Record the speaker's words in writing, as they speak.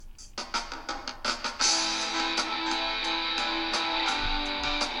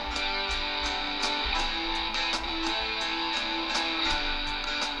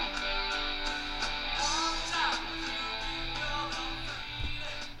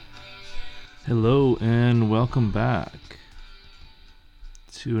Hello and welcome back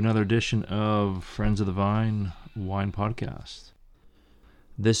to another edition of Friends of the Vine Wine Podcast.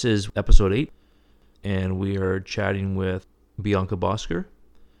 This is episode 8, and we are chatting with Bianca Bosker.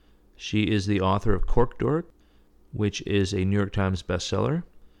 She is the author of Cork Dork, which is a New York Times bestseller,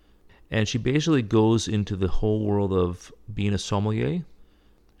 and she basically goes into the whole world of being a sommelier.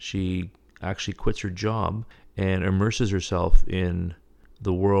 She actually quits her job and immerses herself in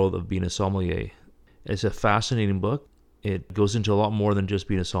the world of being a sommelier. It's a fascinating book. It goes into a lot more than just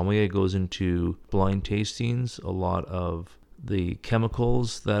being a sommelier. It goes into blind tastings, a lot of the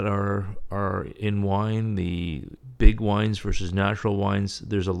chemicals that are in wine, the big wines versus natural wines.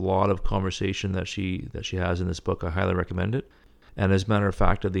 There's a lot of conversation that she has in this book. I highly recommend it. And as a matter of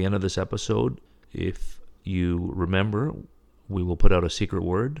fact, at the end of this episode, if you remember, we will put out a secret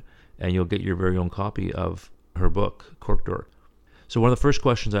word and you'll get your very own copy of her book, Cork Dork. So one of the first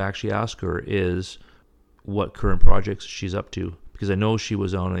questions I actually ask her is what current projects she's up to, because I know she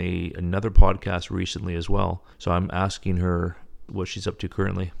was on another podcast recently as well. So I'm asking her what she's up to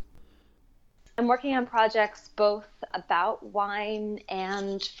currently. I'm working on projects both about wine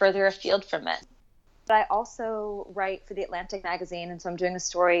and further afield from it. But I also write for The Atlantic magazine, and so I'm doing a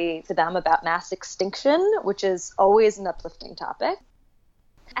story for them about mass extinction, which is always an uplifting topic.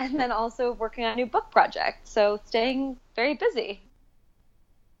 And then also working on a new book project, so staying very busy.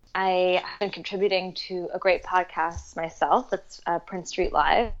 I have been contributing to a great podcast myself. It's Prince Street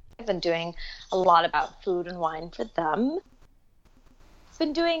Live. I've been doing a lot about food and wine for them. I've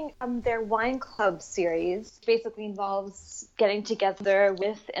been doing their wine club series. Basically involves getting together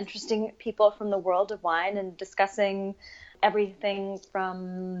with interesting people from the world of wine and discussing everything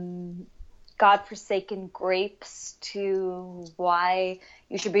from godforsaken grapes to why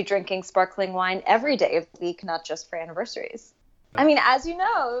you should be drinking sparkling wine every day of the week, not just for anniversaries. I mean, as you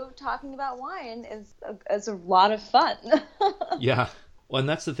know, talking about wine is a lot of fun. Yeah. Well, and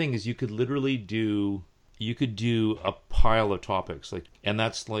that's the thing is you could do a pile of topics, and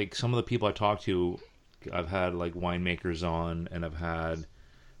that's like some of the people I talk to. I've had like winemakers on, and I've had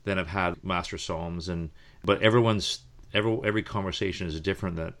master somms, but every conversation is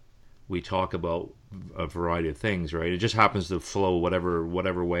different. That we talk about a variety of things, right? It just happens to flow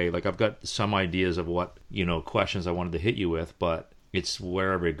whatever way. Like I've got some ideas of what, questions I wanted to hit you with, but it's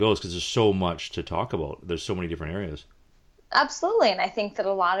wherever it goes because there's so much to talk about. There's so many different areas. Absolutely. And I think that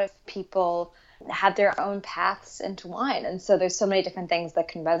a lot of people have their own paths into wine. And so there's so many different things that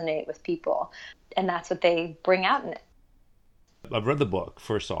can resonate with people. And that's what they bring out in it. I've read the book,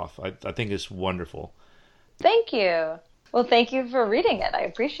 first off. I think it's wonderful. Thank you. Well, thank you for reading it. I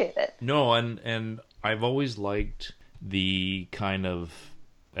appreciate it. No, and I've always liked the kind of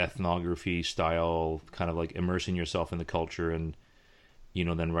ethnography style, kind of like immersing yourself in the culture and,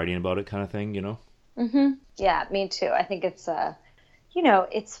 then writing about it kind of thing, Mm-hmm. Yeah, me too. I think it's,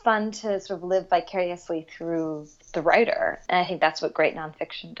 it's fun to sort of live vicariously through the writer. And I think that's what great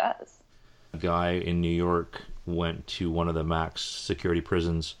nonfiction does. A guy in New York went to one of the max security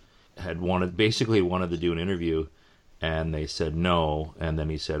prisons, wanted to do an interview. And they said no. And then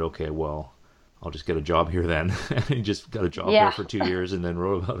he said, okay, well, I'll just get a job here then. And he just got a job there for 2 years and then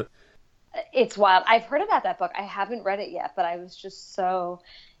wrote about it. It's wild. I've heard about that book. I haven't read it yet, but I was just so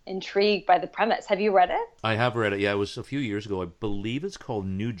intrigued by the premise. Have you read it? I have read it. Yeah, it was a few years ago. I believe it's called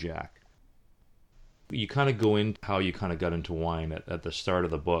New Jack. You kind of go in how you kind of got into wine at the start of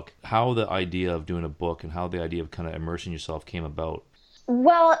the book, how the idea of doing a book and how the idea of kind of immersing yourself came about.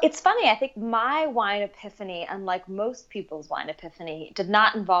 Well, it's funny. I think my wine epiphany, unlike most people's wine epiphany, did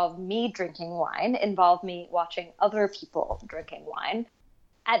not involve me drinking wine. It involved me watching other people drinking wine.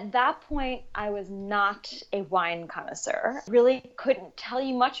 At that point, I was not a wine connoisseur. Really couldn't tell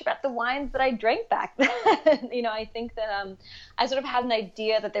you much about the wines that I drank back then. I think that I sort of had an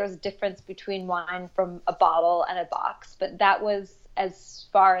idea that there was a difference between wine from a bottle and a box, but that was as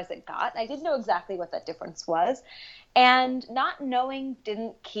far as it got. I didn't know exactly what that difference was. And not knowing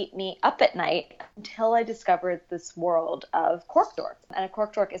didn't keep me up at night until I discovered this world of Cork Dork. And a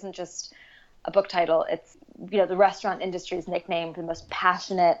Cork Dork isn't just a book title. It's, the restaurant industry is nicknamed the most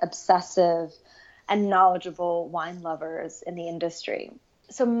passionate, obsessive, and knowledgeable wine lovers in the industry.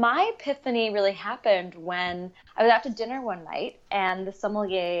 So my epiphany really happened when I was out to dinner one night and the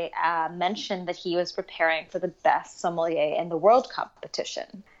sommelier mentioned that he was preparing for the best sommelier in the world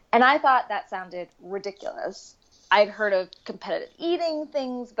competition. And I thought that sounded ridiculous. I'd heard of competitive eating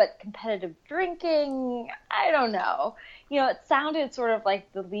things, but competitive drinking, I don't know. It sounded sort of like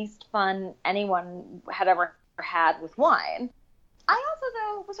the least fun anyone had ever had with wine. I also,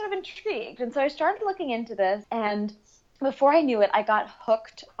 though, was sort of intrigued. And so I started looking into this, and before I knew it, I got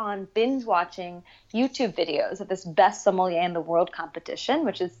hooked on binge watching YouTube videos of this best sommelier in the world competition,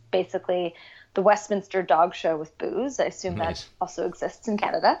 which is basically the Westminster Dog Show with booze. I assume Nice. that also exists in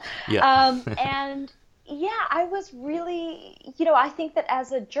Canada. Yeah. And yeah, I was really, I think that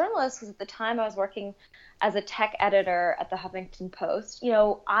as a journalist, because at the time I was working as a tech editor at the Huffington Post,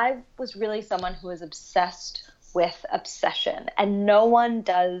 I was really someone who was obsessed with obsession, and no one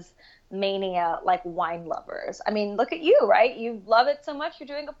does mania like wine lovers. I mean, look at you, right? You love it so much, you're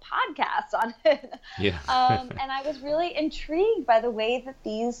doing a podcast on it. Yeah. And I was really intrigued by the way that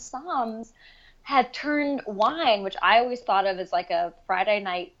these somms had turned wine, which I always thought of as like a Friday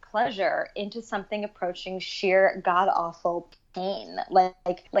night pleasure, into something approaching sheer god-awful pain,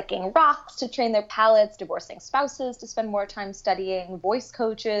 like licking rocks to train their palates, divorcing spouses to spend more time studying, voice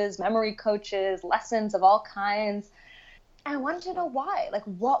coaches, memory coaches, lessons of all kinds. And I wanted to know why. Like,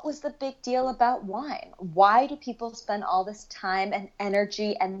 what was the big deal about wine? Why do people spend all this time and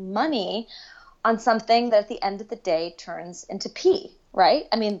energy and money on something that at the end of the day turns into pee, right?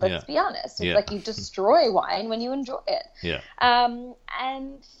 I mean, let's be honest. It's like you destroy wine when you enjoy it. Yeah.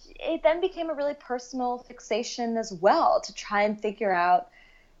 And it then became a really personal fixation as well, to try and figure out,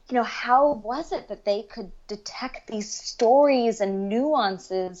 how was it that they could detect these stories and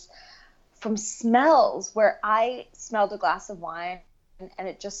nuances from smells, where I smelled a glass of wine and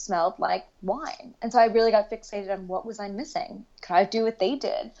it just smelled like wine. And so I really got fixated on what was I missing? Could I do what they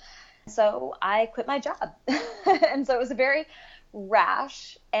did? So I quit my job. And so it was a very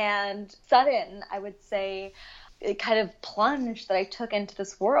rash and sudden, I would say, kind of plunge that I took into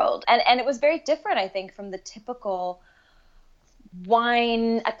this world. And it was very different, I think, from the typical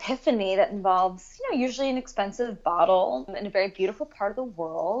wine epiphany that involves, usually an expensive bottle in a very beautiful part of the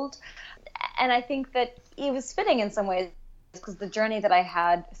world. And I think that it was fitting in some ways, because the journey that I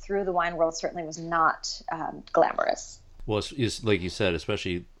had through the wine world certainly was not glamorous. Well, it's like you said,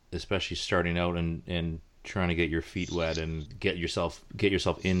 especially starting out and trying to get your feet wet and get yourself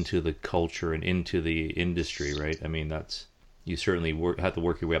into the culture and into the industry, right? I mean, you certainly have to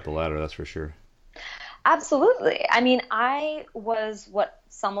work your way up the ladder, that's for sure. Absolutely. I mean, I was what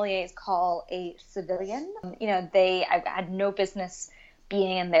sommeliers call a civilian. I had no business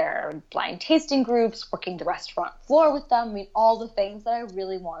being in their blind tasting groups, working the restaurant floor with them. I mean, all the things that I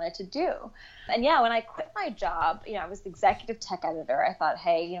really wanted to do. And yeah, when I quit my job, I was the executive tech editor. I thought,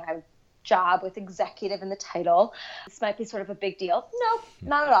 hey, I have a job with executive in the title. This might be sort of a big deal. No,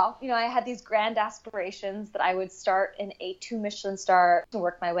 not at all. I had these grand aspirations that I would start in a 2 Michelin star to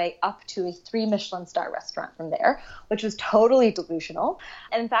work my way up to a 3 Michelin star restaurant from there, which was totally delusional.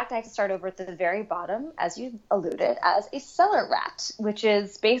 And in fact, I had to start over at the very bottom, as you alluded, as a cellar rat, which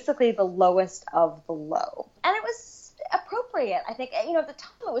is basically the lowest of the low. And it was appropriate. I think, at the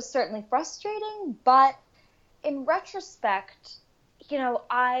time it was certainly frustrating, but in retrospect,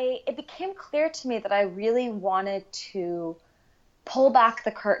 it became clear to me that I really wanted to pull back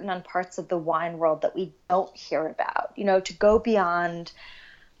the curtain on parts of the wine world that we don't hear about, to go beyond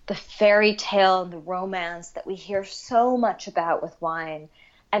the fairy tale and the romance that we hear so much about with wine,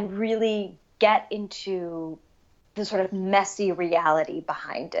 and really get into the sort of messy reality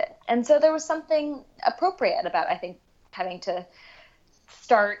behind it. And so there was something appropriate about, I think, having to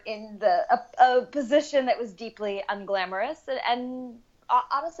start in a position that was deeply unglamorous and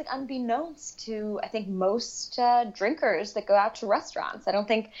honestly unbeknownst to, I think, most drinkers that go out to restaurants. I don't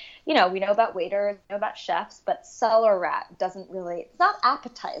think, we know about waiters, we know about chefs, but cellar rat doesn't really, it's not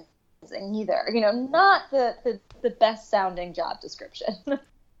appetizing either, not the best sounding job description.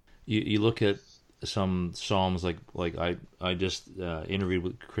 You look at some somms like I just interviewed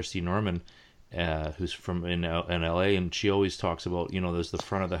with Christy Norman, who's from in LA, and she always talks about, there's the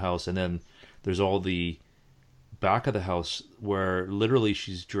front of the house, and then there's all the back of the house where literally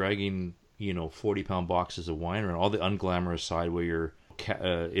she's dragging 40-pound boxes of wine around, all the unglamorous side where you're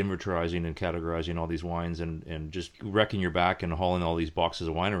inventorizing and categorizing all these wines and just wrecking your back and hauling all these boxes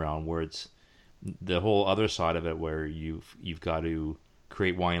of wine around, where it's the whole other side of it where you've got to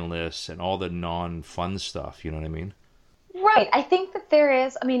create wine lists and all the non-fun stuff, you know what I mean? Right. I think that there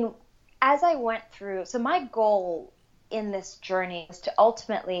is, as I went through, so my goal in this journey is to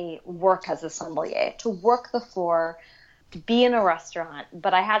ultimately work as a sommelier, to work the floor, to be in a restaurant,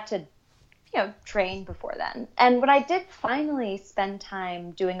 but I had to, train before then. And when I did finally spend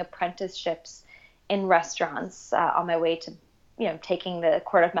time doing apprenticeships in restaurants on my way to, taking the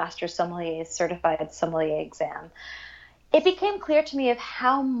Court of Master Sommeliers certified sommelier exam, it became clear to me of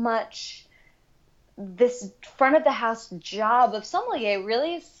how much this front of the house job of sommelier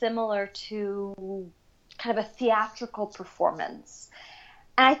really is similar to kind of a theatrical performance.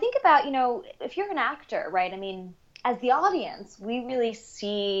 And I think about, if you're an actor, right? as the audience, we really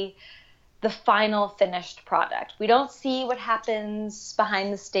see the final finished product. We don't see what happens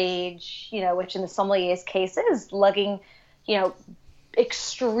behind the stage, which in the sommelier's case is lugging,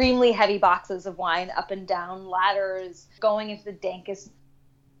 extremely heavy boxes of wine up and down ladders, going into the dankest,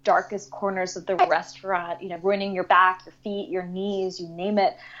 darkest corners of the restaurant, ruining your back, your feet, your knees, you name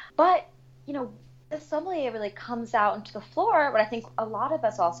it. But, the sommelier really comes out into the floor. What I think a lot of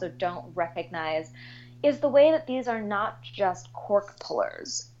us also don't recognize is the way that these are not just cork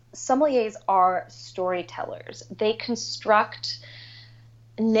pullers. Sommeliers are storytellers. They construct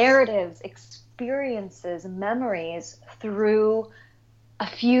narratives, experiences, memories through a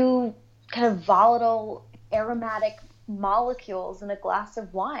few kind of volatile, aromatic molecules in a glass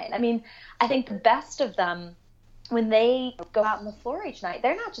of wine. I mean, I think the best of them, when they go out on the floor each night,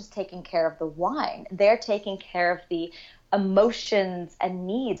 they're not just taking care of the wine. They're taking care of the emotions and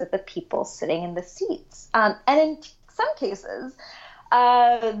needs of the people sitting in the seats. And in some cases,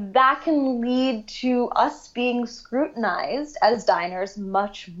 that can lead to us being scrutinized as diners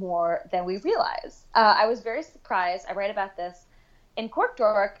much more than we realize. I was very surprised. I write about this in Cork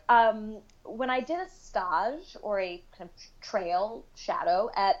Dork. When I did a stage or a kind of trail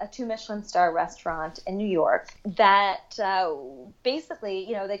shadow at a 2 Michelin star restaurant in New York, that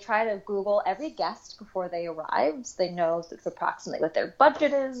basically, they try to Google every guest before they arrive. So they know approximately what their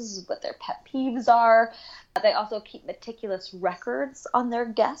budget is, what their pet peeves are. They also keep meticulous records on their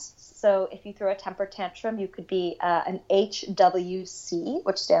guests. So if you throw a temper tantrum, you could be an HWC,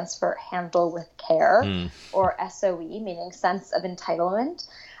 which stands for handle with care, or SOE, meaning sense of entitlement.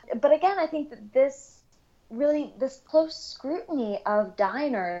 But again, I think that this close scrutiny of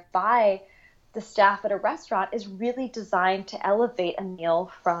diners by the staff at a restaurant is really designed to elevate a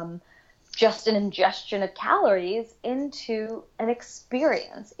meal from just an ingestion of calories into an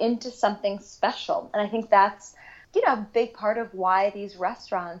experience, into something special. And I think that's, a big part of why these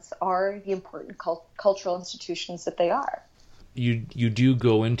restaurants are the important cultural institutions that they are. You do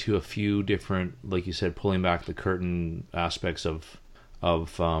go into a few different, like you said, pulling back the curtain aspects of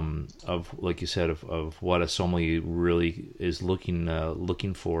like you said, of what a sommelier really is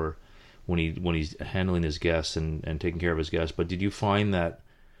looking for when he's handling his guests and taking care of his guests. But did you find that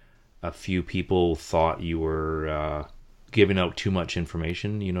a few people thought you were giving out too much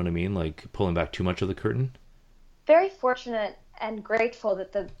information? You know what I mean? Like pulling back too much of the curtain? Very fortunate and grateful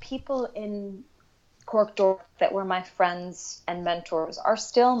that the people in Cork Dork that were my friends and mentors are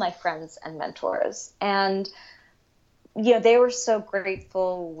still my friends and mentors. And they were so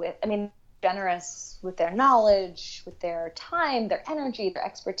grateful generous with their knowledge, with their time, their energy, their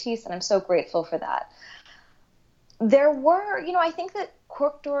expertise, and I'm so grateful for that. There were, I think that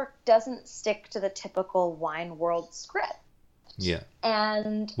Cork Dork doesn't stick to the typical wine world script. Yeah.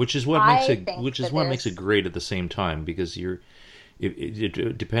 And which is what makes it great at the same time, because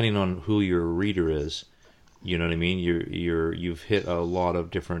depending on who your reader is, you know what I mean? You've hit a lot of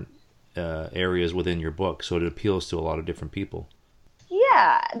different areas within your book, so it appeals to a lot of different people.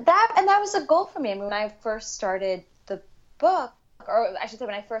 Yeah, that was a goal for me. I mean, when I first started the book, or I should say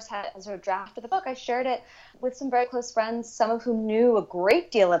when I first had a sort of draft of the book, I shared it with some very close friends, some of whom knew a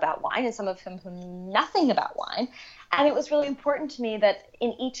great deal about wine and some of whom knew nothing about wine. And it was really important to me that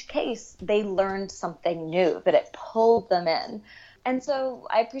in each case, they learned something new, that it pulled them in. And so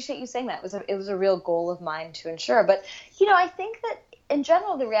I appreciate you saying that. It was a real goal of mine to ensure. But, I think that in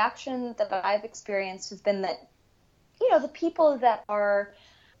general, the reaction that I've experienced has been that, the people that are,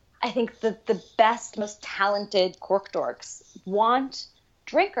 I think, the best, most talented Cork Dorks want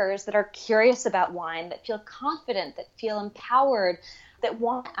drinkers that are curious about wine, that feel confident, that feel empowered, that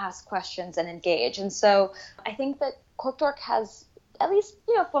want to ask questions and engage. And so I think that Cork Dork has, at least,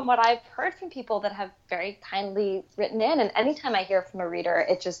 from what I've heard from people that have very kindly written in, and anytime I hear from a reader,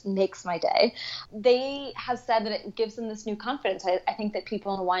 it just makes my day. They have said that it gives them this new confidence. I think that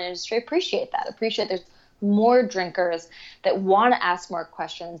people in the wine industry appreciate there's more drinkers that want to ask more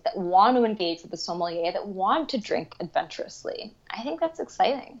questions, that want to engage with the sommelier, that want to drink adventurously. I think that's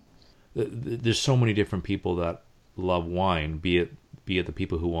exciting. There's so many different people that love wine, be it the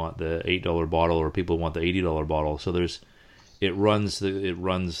people who want the $8 bottle or people who want the $80 bottle. So it runs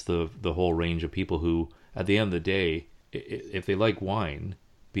the whole range of people who, at the end of the day, if they like wine,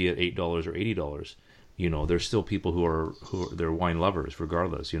 be it $8 or $80, there's still people who they're wine lovers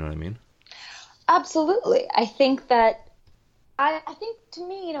regardless. You know what I mean? Absolutely. I think that, I think to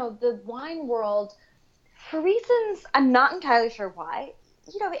me, the wine world, for reasons I'm not entirely sure why,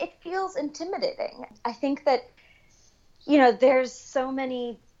 it feels intimidating. I think that, there's so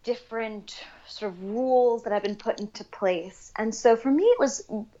many different sort of rules that have been put into place. And so for me, it was,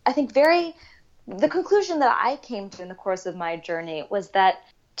 I think, very the conclusion that I came to in the course of my journey was that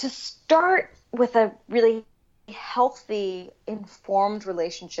to start with a really healthy, informed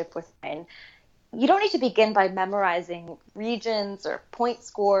relationship with wine, you don't need to begin by memorizing regions or point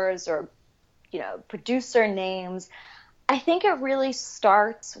scores or, producer names. I think it really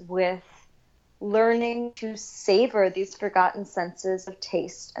starts with learning to savor these forgotten senses of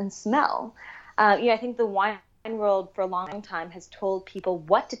taste and smell. I think the wine world for a long time has told people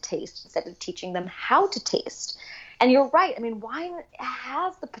what to taste instead of teaching them how to taste. And you're right. I mean, wine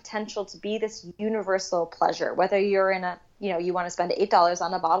has the potential to be this universal pleasure, whether you're in you want to spend $8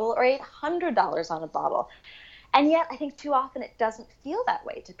 on a bottle or $800 on a bottle. And yet I think too often it doesn't feel that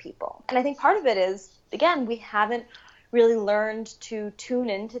way to people. And I think part of it is, again, we haven't really learned to tune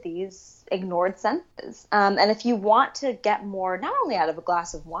into these ignored senses. And if you want to get more, not only out of a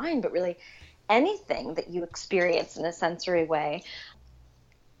glass of wine, but really anything that you experience in a sensory way,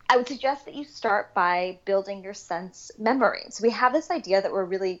 I would suggest that you start by building your sense memory. So we have this idea that we're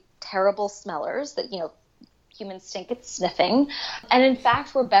really terrible smellers, that, humans stink at sniffing. And in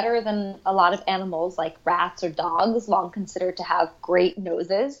fact, we're better than a lot of animals like rats or dogs, long considered to have great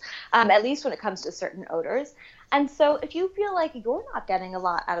noses, at least when it comes to certain odors. And so if you feel like you're not getting a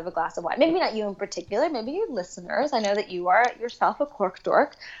lot out of a glass of wine, maybe not you in particular, maybe your listeners, I know that you are yourself a cork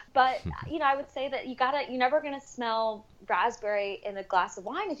dork, but I would say that you're never going to smell raspberry in a glass of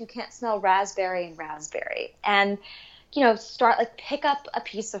wine if you can't smell raspberry and raspberry. And, pick up a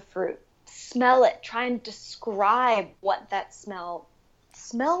piece of fruit, smell it, try and describe what that smell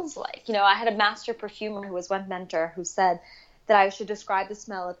smells like. I had a master perfumer who was one mentor who said that I should describe the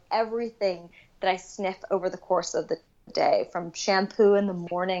smell of everything that I sniff over the course of the day, from shampoo in the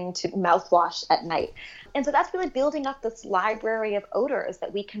morning to mouthwash at night. And so that's really building up this library of odors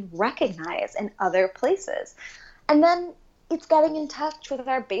that we can recognize in other places. And then it's getting in touch with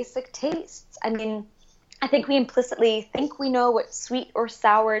our basic tastes. I mean, I think we implicitly think we know what sweet or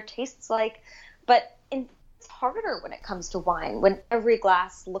sour tastes like, but it's harder when it comes to wine, when every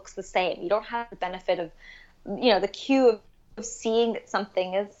glass looks the same. You don't have the benefit of, the cue of seeing that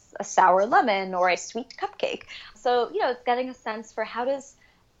something is a sour lemon or a sweet cupcake. So, it's getting a sense for, how does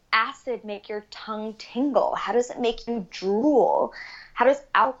acid make your tongue tingle? How does it make you drool? How does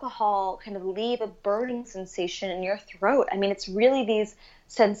alcohol kind of leave a burning sensation in your throat? I mean, it's really these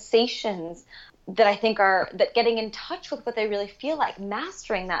sensations that I think that getting in touch with what they really feel like,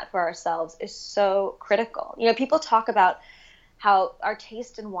 mastering that for ourselves is so critical. People talk about how our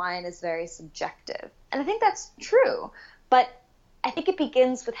taste in wine is very subjective. And I think that's true. But I think it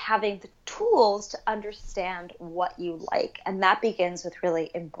begins with having the tools to understand what you like. And that begins with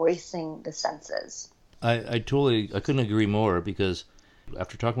really embracing the senses. I couldn't agree more, because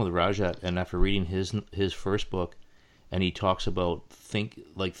after talking with Rajat and after reading his first book, and he talks about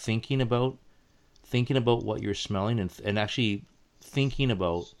thinking about what you're smelling and actually thinking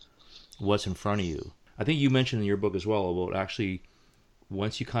about what's in front of you. I think you mentioned in your book as well about actually,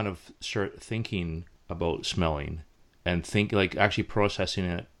 once you kind of start thinking about smelling and actually processing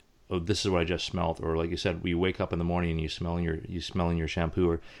it, oh, this is what I just smelled, or like you said, you wake up in the morning and you smelling your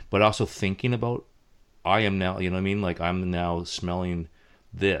shampoo, but also thinking about, I am now, like I'm now smelling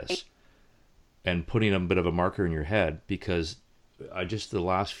this, and putting a bit of a marker in your head, because I just the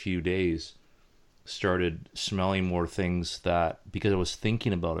last few days started smelling more things because I was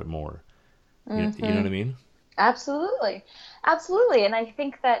thinking about it more. Mm-hmm. You know what I mean? Absolutely. And I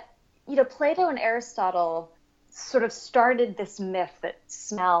think that, Plato and Aristotle sort of started this myth that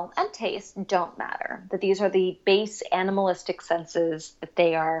smell and taste don't matter, that these are the base animalistic senses, that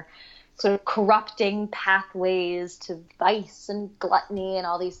they are sort of corrupting pathways to vice and gluttony and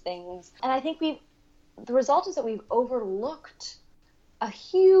all these things. And I think the result is that we've overlooked a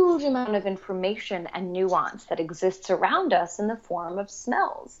huge amount of information and nuance that exists around us in the form of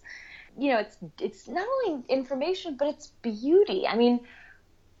smells. It's not only information, but it's beauty. I mean,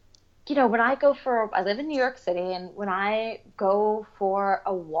 when I live in New York City, and when I go for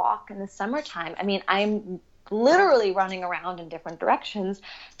a walk in the summertime, I mean, I'm literally running around in different directions,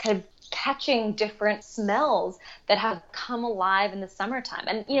 kind of catching different smells that have come alive in the summertime.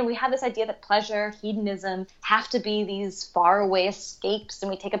 And, we have this idea that pleasure, hedonism have to be these faraway escapes,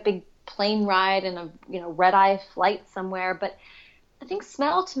 and we take a big plane ride and a, red-eye flight somewhere. But I think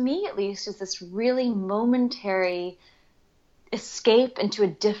smell, to me at least, is this really momentary escape into a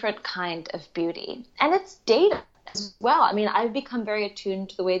different kind of beauty. And it's data as well. I mean, I've become very attuned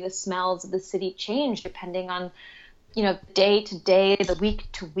to the way the smells of the city change depending on, day to day, the week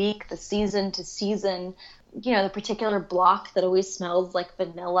to week, the season to season, the particular block that always smells like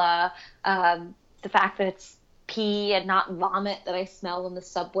vanilla, the fact that it's pee and not vomit that I smell in the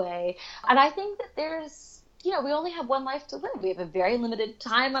subway. And I think that there's, we only have one life to live. We have a very limited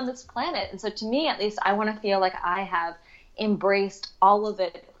time on this planet. And so to me, at least, I want to feel like I have embraced all of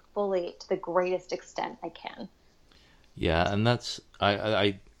it fully to the greatest extent I can. Yeah, and that's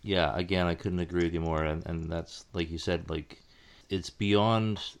yeah, again, I couldn't agree with you more. And that's like you said, like it's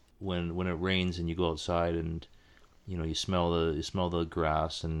beyond when it rains and you go outside and you smell the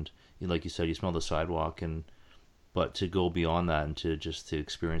grass and like you said, you smell the sidewalk, but to go beyond that and to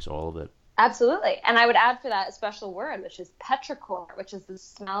experience all of it. Absolutely. And I would add for that a special word, which is petrichor, which is the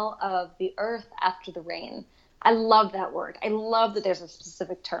smell of the earth after the rain. I love that word. I love that there's a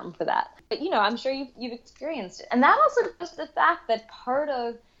specific term for that. But, I'm sure you've experienced it. And that also goes to the fact that part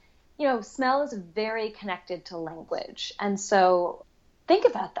of, smell is very connected to language. And so think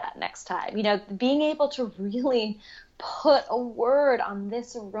about that next time, being able to really put a word on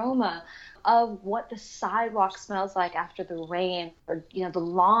this aroma of what the sidewalk smells like after the rain, or, the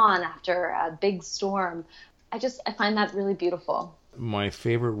lawn after a big storm. I find that really beautiful. My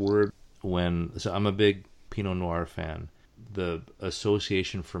favorite word so I'm a big Pinot Noir fan. The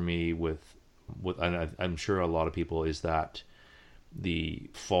association for me with I'm sure a lot of people is that the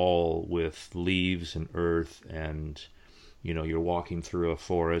fall with leaves and earth and you're walking through a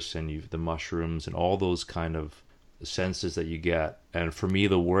forest and you've the mushrooms and all those kind of senses that you get. And for me,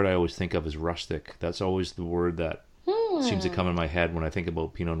 the word I always think of is rustic. That's always the word that seems to come in my head when I think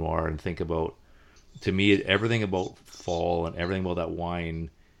about Pinot Noir and think about, to me, everything about fall and everything about that wine.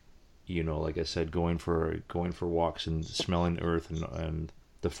 Like I said, going for walks and smelling earth and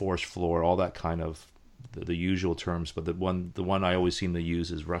the forest floor, all that kind of the usual terms. But the one I always seem to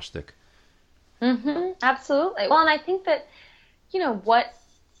use is rustic. Mm-hmm, absolutely. Well, and I think that what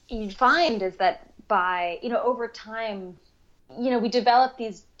you find is that by over time, we develop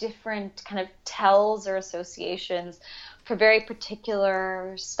these different kind of tells or associations for very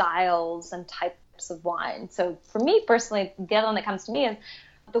particular styles and types of wine. So for me personally, the other one that comes to me is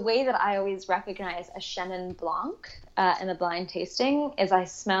the way that I always recognize a Chenin Blanc in a blind tasting is I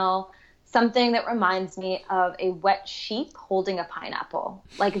smell something that reminds me of a wet sheep holding a pineapple.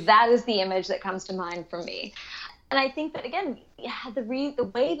 Like that is the image that comes to mind for me. And I think that, again, the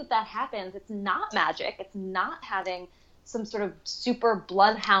way that happens, it's not magic. It's not having some sort of super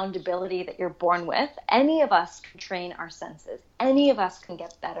bloodhound ability that you're born with. Any of us can train our senses. Any of us can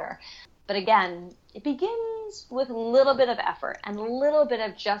get better. But again, it begins with a little bit of effort and a little bit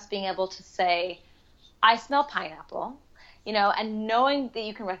of just being able to say, I smell pineapple, and knowing that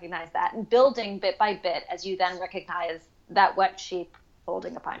you can recognize that and building bit by bit as you then recognize that wet sheep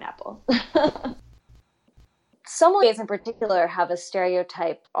holding a pineapple. Sommeliers in particular have a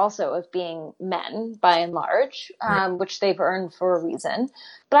stereotype also of being men by and large, which they've earned for a reason.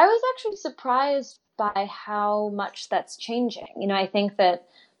 But I was actually surprised by how much that's changing. I think that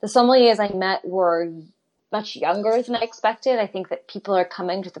the sommeliers I met were much younger than I expected. I think that people are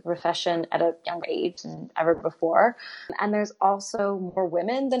coming to the profession at a younger age than ever before. And there's also more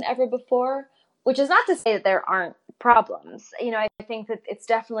women than ever before, which is not to say that there aren't problems. I think that it's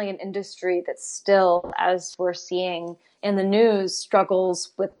definitely an industry that still, as we're seeing in the news,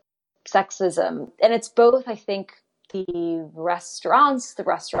 struggles with sexism. And it's both, I think, the restaurants, the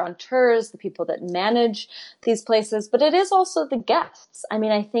restaurateurs, the people that manage these places, but it is also the guests.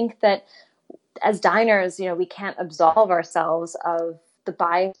 I think that as diners, we can't absolve ourselves of the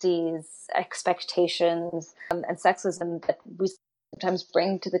biases, expectations, and sexism that we sometimes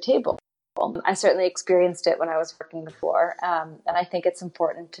bring to the table. I certainly experienced it when I was working the floor, and I think it's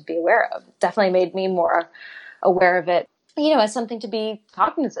important to be aware of. It definitely made me more aware of it, as something to be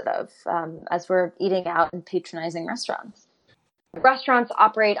cognizant of as we're eating out and patronizing restaurants. Restaurants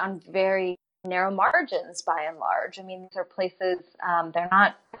operate on very narrow margins by and large. These are places, they're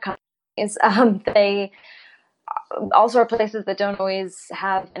not companies. They also are places that don't always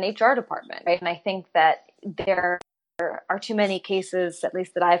have an HR department, right? And I think that there are too many cases, at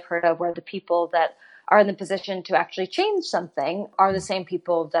least that I've heard of, where the people that are in the position to actually change something are the same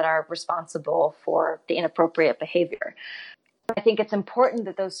people that are responsible for the inappropriate behavior. I think it's important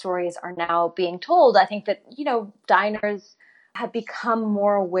that those stories are now being told. I think that, diners have become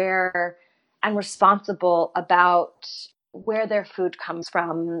more aware and responsible about where their food comes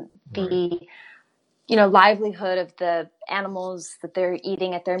from, the livelihood of the animals that they're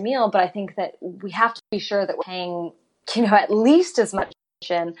eating at their meal. But I think that we have to be sure that we're paying, at least as much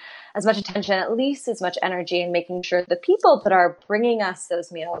attention, at least as much energy, and making sure the people that are bringing us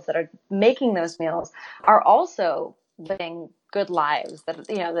those meals, that are making those meals, are also living good lives, that,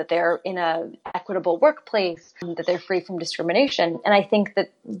 you know, that they're in a equitable workplace, that they're free from discrimination. And I think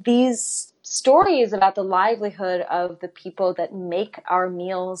that these stories about the livelihood of the people that make our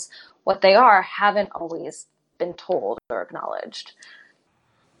meals what they are haven't always been told or acknowledged.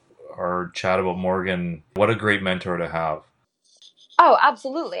 Our chat about Morgan, what a great mentor to have. Oh,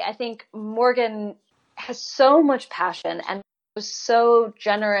 absolutely. I think Morgan has so much passion and was so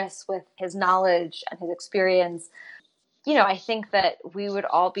generous with his knowledge and his experience. You know, I think that we would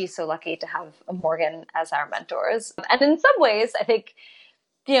all be so lucky to have a Morgan as our mentors. And in some ways, I think,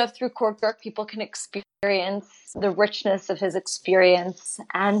 you know, through Cork Dork, people can experience the richness of his experience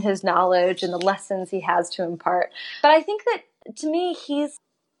and his knowledge and the lessons he has to impart. But I think that, to me, he's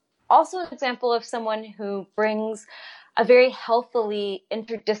also an example of someone who brings a very healthily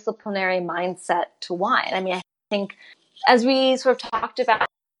interdisciplinary mindset to wine. I mean, I think, as we sort of talked about at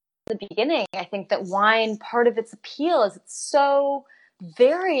the beginning, I think that wine, part of its appeal is it's so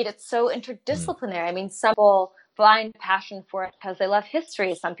varied, it's so interdisciplinary. I mean, some people find passion for it because they love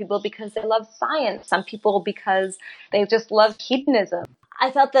history, some people because they love science, some people because they just love hedonism.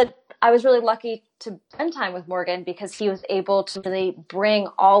 I felt that I was really lucky to spend time with Morgan because he was able to really bring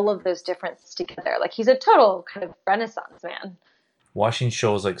all of those differences together. Like, he's a total kind of Renaissance man. Watching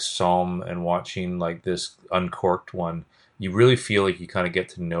shows like Somm and watching like this Uncorked one, you really feel like you kind of get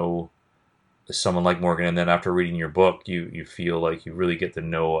to know someone like Morgan, and then after reading your book, you feel like you really get to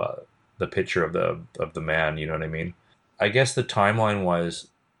know the picture of the man. You know what I mean? I guess the timeline was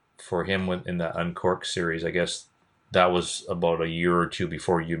for him in that Uncorked series. I guess that was about a year or two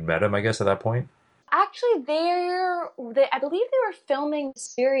before you met him, I guess, at that point? Actually, I believe they were filming the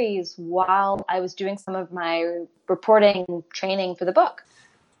series while I was doing some of my reporting training for the book.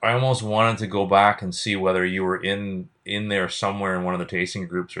 I almost wanted to go back and see whether you were in there somewhere in one of the tasting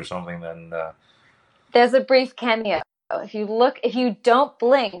groups or something. Then there's a brief cameo. If you don't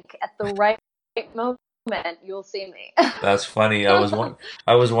blink at the right moment, you'll see me. That's funny. I was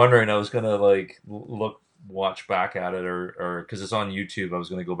wondering. I was gonna like watch back at it, or because it's on YouTube, I was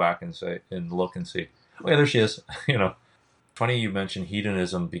gonna go back and look and see. Oh yeah, there she is. You know, funny you mentioned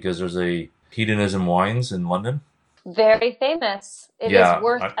hedonism because there's a Hedonism Wines in London. Very famous. It is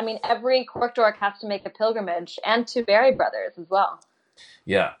worth. I mean, every Cork Dork has to make a pilgrimage, and to Barry Brothers as well.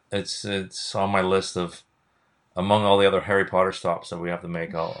 Yeah, it's on my list of, among all the other Harry Potter stops that we have to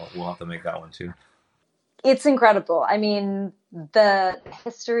make. We'll have to make that one too. It's incredible. I mean, the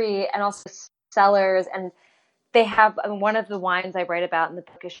history and also cellars, and they have one of the wines I write about in the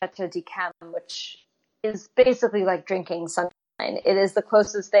book is Chateau d'Yquem, which is basically like drinking sunshine. It is the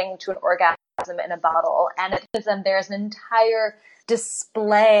closest thing to an orgasm in a bottle, and there's an entire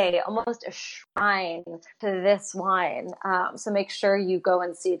display, almost a shrine to this wine. So make sure you go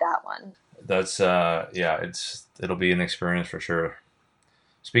and see that one. That's it'll be an experience for sure.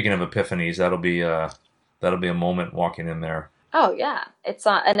 Speaking of epiphanies, that'll be a moment walking in there. Oh yeah, it's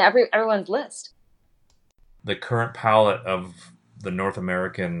on and everyone's list. The current palate of the North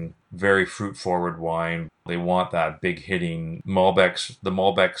American very fruit forward wine, they want that big hitting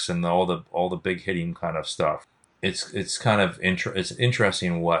Malbecs and all the big hitting kind of stuff. It's kind of it's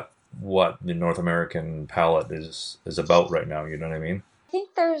interesting what the North American palate is about right now. You know what I mean? I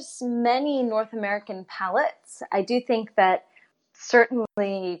think there's many North American palates. I do think that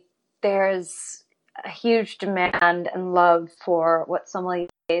certainly there's a huge demand and love for what sommeliers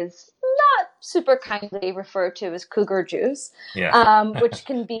not super kindly refer to as cougar juice, which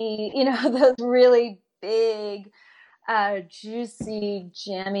can be, those really big, juicy,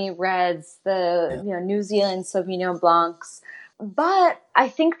 jammy reds, the New Zealand Sauvignon Blancs. But I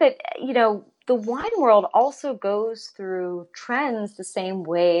think that, the wine world also goes through trends the same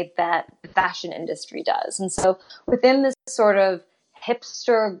way that the fashion industry does. And so within this sort of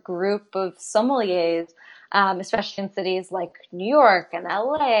hipster group of sommeliers, especially in cities like New York and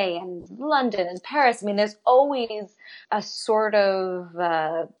LA and London and Paris, I mean, there's always a sort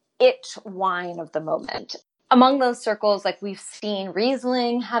of it wine of the moment. Among those circles, like we've seen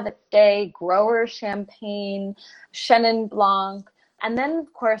Riesling have its day, Grower Champagne, Chenin Blanc. And then,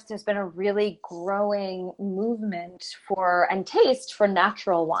 of course, there's been a really growing movement and taste for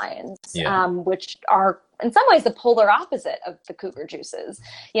natural wines, which are in some ways the polar opposite of the cougar juices.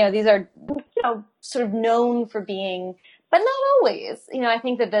 These are, sort of known for being, but not always. I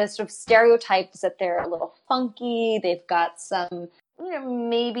think that the sort of stereotypes that they're a little funky. They've got some,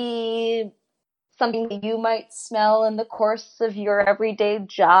 maybe something that you might smell in the course of your everyday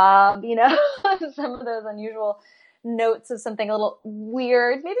job, some of those unusual notes of something a little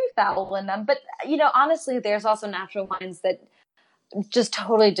weird, maybe foul in them. But, honestly, there's also natural wines that just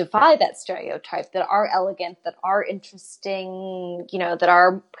totally defy that stereotype, that are elegant, that are interesting, that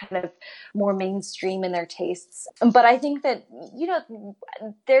are kind of more mainstream in their tastes. But I think that,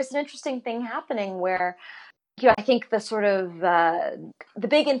 there's an interesting thing happening where, I think the sort of the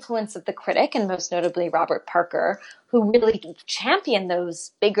big influence of the critic, and most notably Robert Parker, who really championed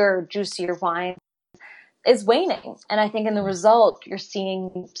those bigger, juicier wines, is waning. And I think in the result, you're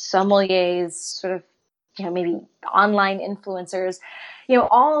seeing sommeliers, sort of, maybe online influencers,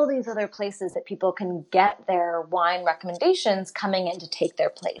 all these other places that people can get their wine recommendations coming in to take their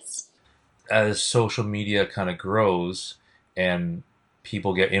place. As social media kind of grows and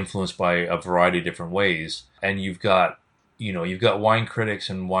people get influenced by a variety of different ways, and you've got wine critics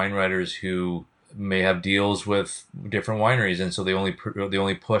and wine writers who may have deals with different wineries, and so they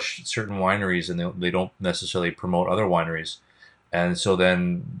only push certain wineries, and they don't necessarily promote other wineries. And so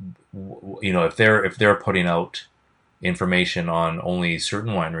then, if they're putting out information on only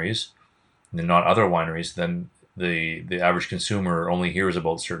certain wineries and not other wineries, then the average consumer only hears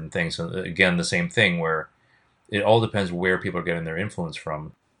about certain things. So again, the same thing where it all depends where people are getting their influence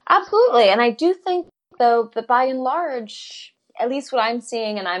from. Absolutely. And I do think, though, that by and large, at least what I'm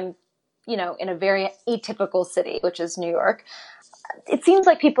seeing, and I'm, in a very atypical city, which is New York, it seems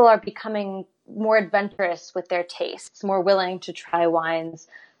like people are becoming more adventurous with their tastes, more willing to try wines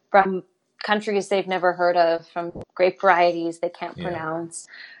from countries they've never heard of, from grape varieties they can't pronounce.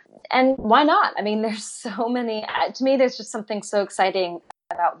 And why not? I mean, there's so many, to me, there's just something so exciting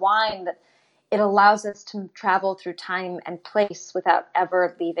about wine that it allows us to travel through time and place without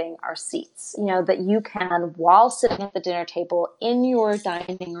ever leaving our seats. That you can, while sitting at the dinner table in your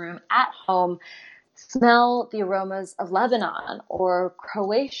dining room at home, smell the aromas of Lebanon or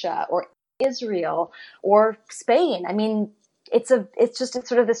Croatia or Israel or Spain. I mean, it's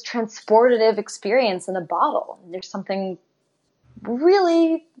sort of this transportative experience in a bottle. There's something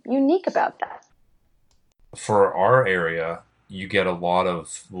really unique about that. For our area, you get a lot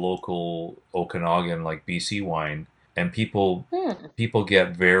of local Okanagan, like BC wine, and people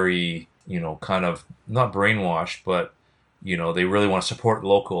get very, kind of not brainwashed, but they really want to support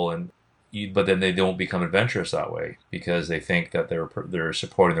local, but then they don't become adventurous that way because they think that they're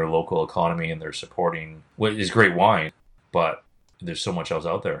supporting their local economy and they're supporting what is great wine, but there's so much else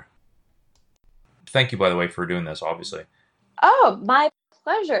out there. Thank you, by the way, for doing this, obviously. Oh, my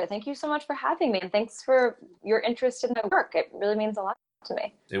pleasure. Thank you so much for having me, and thanks for your interest in my work. It really means a lot to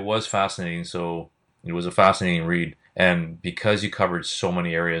me. It was fascinating. So it was a fascinating read, and because you covered so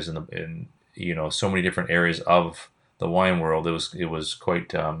many areas in so many different areas of the wine world, it was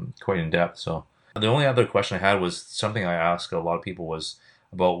quite in depth. So the only other question I had was something I asked a lot of people was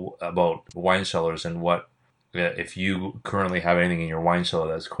about wine cellars, and what if you currently have anything in your wine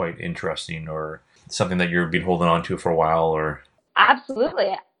cellar that's quite interesting or something that you've been holding on to for a while. Or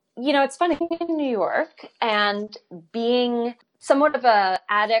Absolutely. It's funny, in New York and being somewhat of an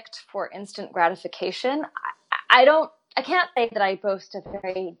addict for instant gratification, I can't say that I boast a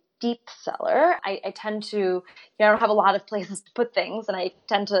very deep cellar. I tend to, I don't have a lot of places to put things, and I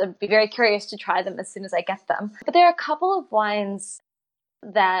tend to be very curious to try them as soon as I get them. But there are a couple of wines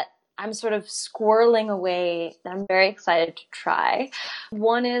that I'm sort of squirreling away that I'm very excited to try.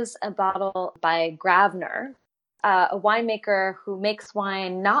 One is a bottle by Gravner, a winemaker who makes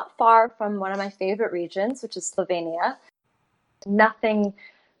wine not far from one of my favorite regions, which is Slovenia. Nothing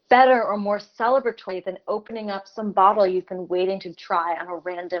better or more celebratory than opening up some bottle you've been waiting to try on a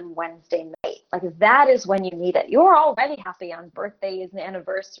random Wednesday night. Like, that is when you need it. You're already happy on birthdays and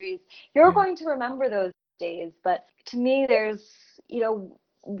anniversaries. You're going to remember those days. But to me, there's,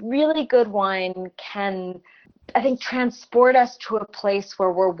 really good wine can, I think, transport us to a place where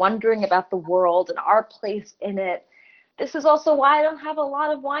we're wondering about the world and our place in it. This is also why I don't have a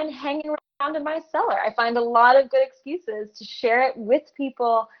lot of wine hanging around in my cellar. I find a lot of good excuses to share it with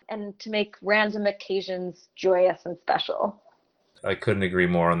people and to make random occasions joyous and special. I couldn't agree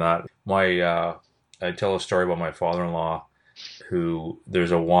more on that. I tell a story about my father-in-law, who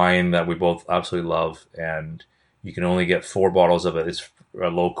there's a wine that we both absolutely love, and you can only get 4 bottles of it. It's a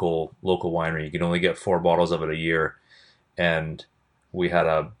local winery. You can only get 4 bottles of it a year, and we had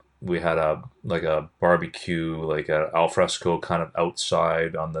a like a barbecue, like a alfresco kind of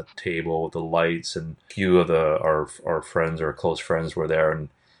outside on the table with the lights, and a few of our friends or close friends were there, and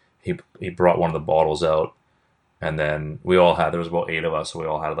he brought one of the bottles out, and then there was about 8 of us, so we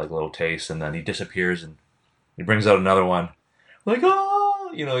all had like a little taste, and then he disappears and he brings out another one, like,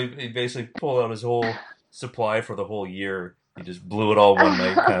 oh, he basically pulled out his whole supply for the whole year. He just blew it all one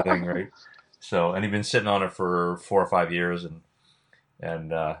night, kind of thing, right? So, and he'd been sitting on it for 4 or 5 years, and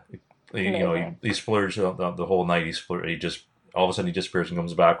he splurged the whole night. He just all of a sudden he disappears and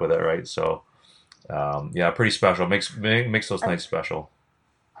comes back with it, right? So yeah, pretty special. Makes those nights special.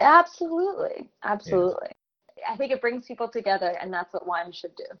 Absolutely. Yeah. Absolutely. I think it brings people together, and that's what wine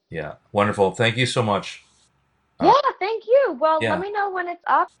should do. Yeah. Wonderful. Thank you so much. Yeah, thank you. Well, let Yeah. me know when it's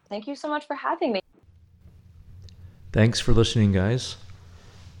up. Thank you so much for having me. Thanks for listening, guys.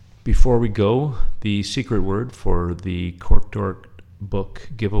 Before we go, the secret word for the Cork Dork book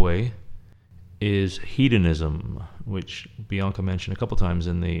giveaway is hedonism, which Bianca mentioned a couple times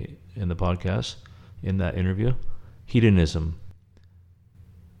in the podcast, in that interview. Hedonism.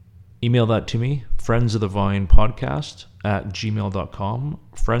 Email that to me, friendsofthevine@gmail.com,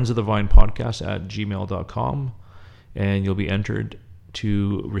 friendsofthevine@gmail.com, and you'll be entered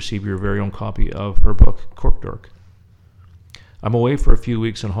to receive your very own copy of her book, Cork Dork. I'm away for a few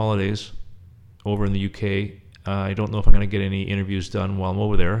weeks on holidays over in the UK. I don't know if I'm going to get any interviews done while I'm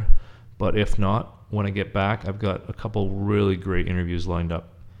over there, but if not, when I get back, I've got a couple really great interviews lined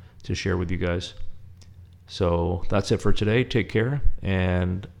up to share with you guys. So that's it for today. Take care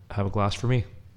and have a glass for me.